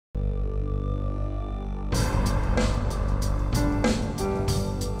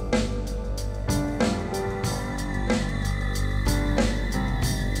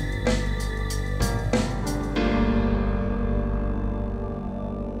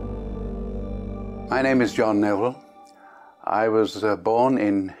My name is John Neville. I was born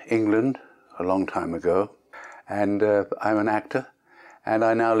in England a long time ago, and I'm an actor, and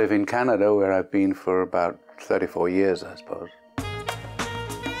I now live in Canada, where I've been for about 34 years, I suppose.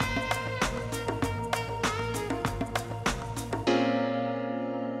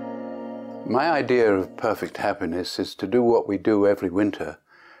 My idea of perfect happiness is to do what we do every winter,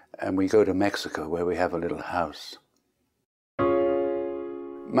 and we go to Mexico, where we have a little house.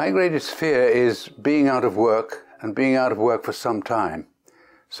 My greatest fear is being out of work, and being out of work for some time,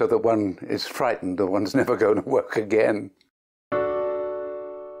 so that one is frightened that one's never going to work again.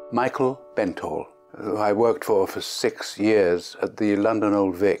 Michael Bentall, who I worked for 6 years at the London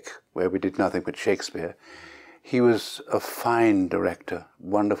Old Vic, where we did nothing but Shakespeare. He was a fine director,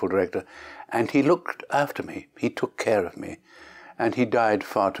 wonderful director, and he looked after me. He took care of me, and he died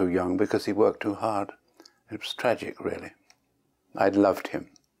far too young because he worked too hard. It was tragic, really. I loved him.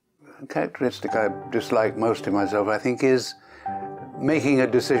 A characteristic I dislike most in myself, I think, is making a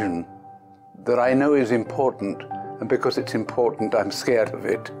decision that I know is important, and because it's important, I'm scared of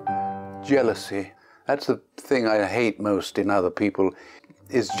it. Jealousy. That's the thing I hate most in other people,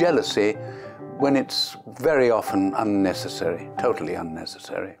 is jealousy when it's very often unnecessary, totally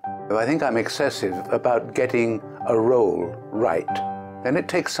unnecessary. I think I'm excessive about getting a role right. And it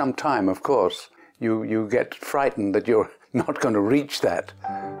takes some time, of course. You get frightened that you're not going to reach that.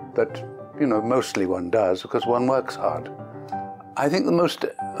 But, you know, mostly one does, because one works hard. I think the most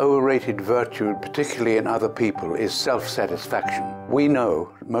overrated virtue, particularly in other people, is self-satisfaction. We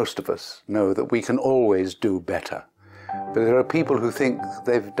know, most of us know, that we can always do better. But there are people who think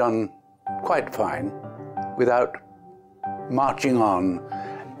they've done quite fine without marching on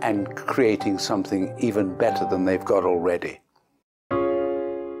and creating something even better than they've got already.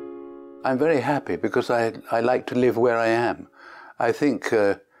 I'm very happy because I like to live where I am. I think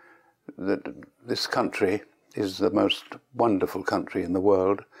that this country is the most wonderful country in the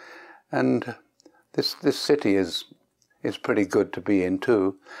world, and this city is pretty good to be in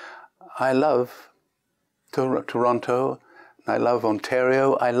too. I love Toronto, I love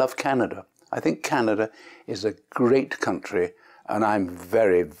Ontario, I love Canada. I think Canada is a great country, and I'm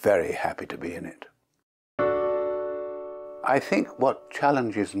very, very happy to be in it. I think what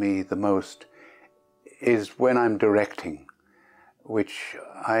challenges me the most is when I'm directing, which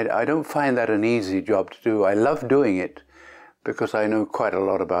I don't find that an easy job to do. I love doing it because I know quite a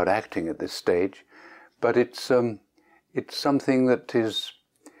lot about acting at this stage, but it's something that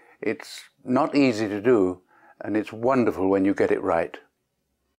it's not easy to do, and it's wonderful when you get it right.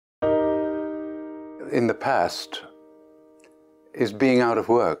 In the past is being out of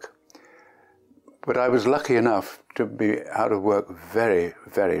work, but I was lucky enough to be out of work very,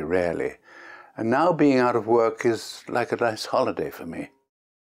 very rarely. And now being out of work is like a nice holiday for me.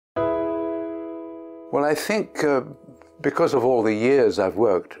 Well, I think because of all the years I've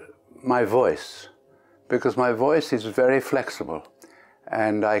worked, my voice, because my voice is very flexible,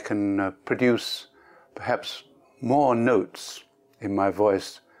 and I can produce perhaps more notes in my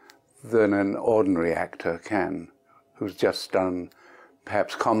voice than an ordinary actor can, who's just done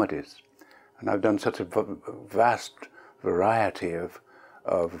perhaps comedies. And I've done such a vast variety of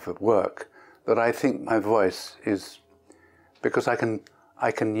work that I think my voice is, because I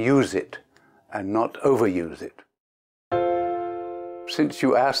can use it and not overuse it. Since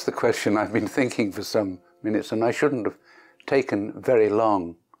you asked the question, I've been thinking for some minutes, and I shouldn't have taken very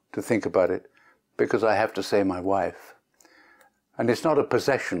long to think about it, because I have to say my wife. And it's not a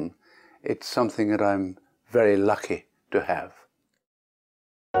possession, it's something that I'm very lucky to have.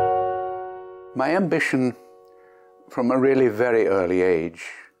 My ambition from a really very early age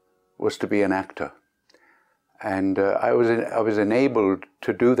was to be an actor. And I was enabled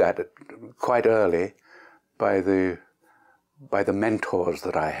to do that quite early by the mentors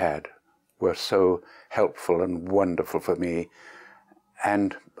that I had, were so helpful and wonderful for me.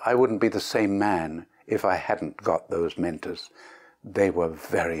 And I wouldn't be the same man if I hadn't got those mentors. They were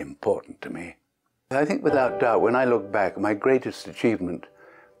very important to me. I think without doubt, when I look back, my greatest achievement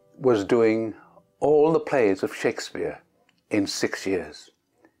was doing all the plays of Shakespeare in 6 years.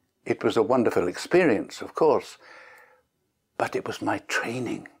 It was a wonderful experience, of course, but it was my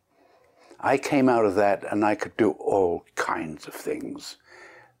training. I came out of that and I could do all kinds of things.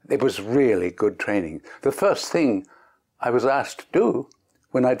 It was really good training. The first thing I was asked to do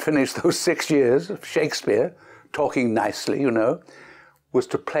when I'd finished those 6 years of Shakespeare, talking nicely, you know, was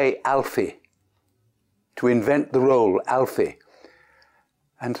to play Alfie, to invent the role Alfie.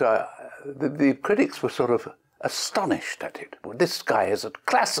 And the critics were sort of astonished at it. Well, this guy is a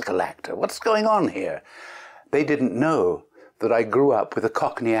classical actor. What's going on here? They didn't know that I grew up with a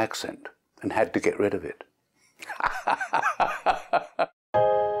Cockney accent. and had to get rid of it.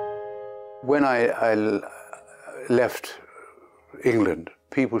 When I left England,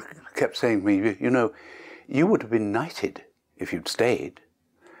 people kept saying to me, you know, you would have been knighted if you'd stayed.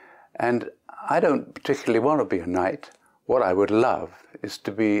 And I don't particularly want to be a knight. What I would love is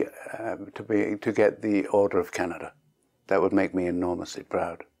to get the Order of Canada. That would make me enormously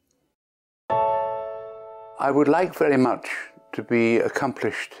proud. I would like very much to be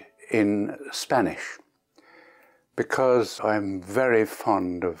accomplished in Spanish, because I'm very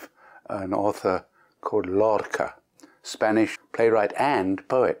fond of an author called Lorca, Spanish playwright and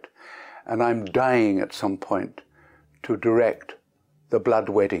poet, and I'm dying at some point to direct The Blood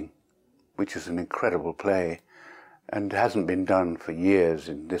Wedding, which is an incredible play and hasn't been done for years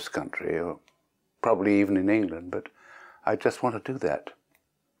in this country, or probably even in England, but I just want to do that.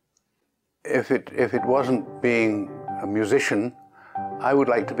 If it wasn't being a musician, I would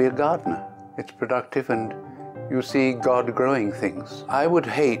like to be a gardener. It's productive and you see God growing things. I would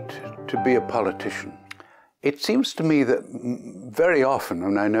hate to be a politician. It seems to me that very often,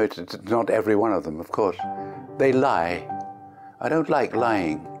 and I know it's not every one of them, of course, they lie. I don't like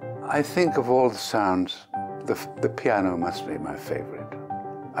lying. I think of all the sounds, the piano must be my favorite.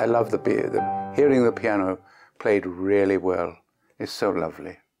 I love hearing the piano played really well. It's so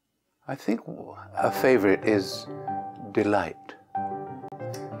lovely. I think a favorite is delight.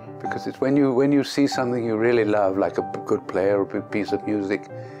 Because it's when you see something you really love, like a good play or a piece of music,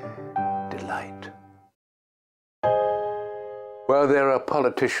 delight. Well, there are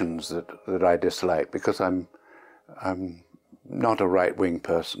politicians that I dislike, because I'm not a right-wing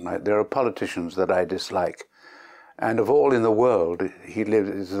person. There are politicians that I dislike. And of all in the world, he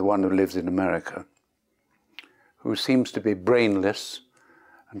is the one who lives in America, who seems to be brainless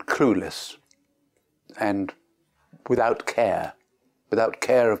and clueless and without care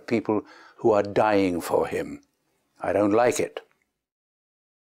of people who are dying for him. I don't like it.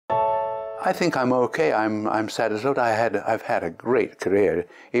 I think I'm okay. I'm satisfied. I've had a great career,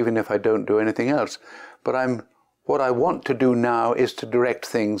 even if I don't do anything else. But what I want to do now is to direct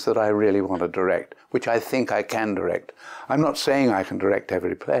things that I really want to direct, which I think I can direct. I'm not saying I can direct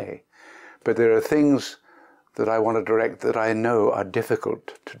every play, but there are things that I want to direct that I know are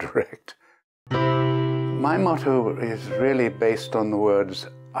difficult to direct. My motto is really based on the words,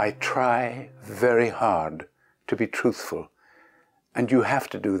 I try very hard to be truthful. And you have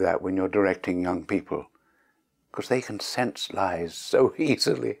to do that when you're directing young people, because they can sense lies so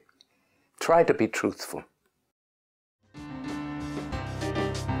easily. Try to be truthful.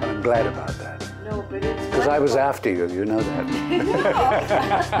 I'm glad about that. No, but it's because I was after you, you know that.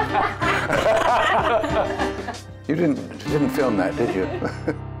 You didn't film that, did you?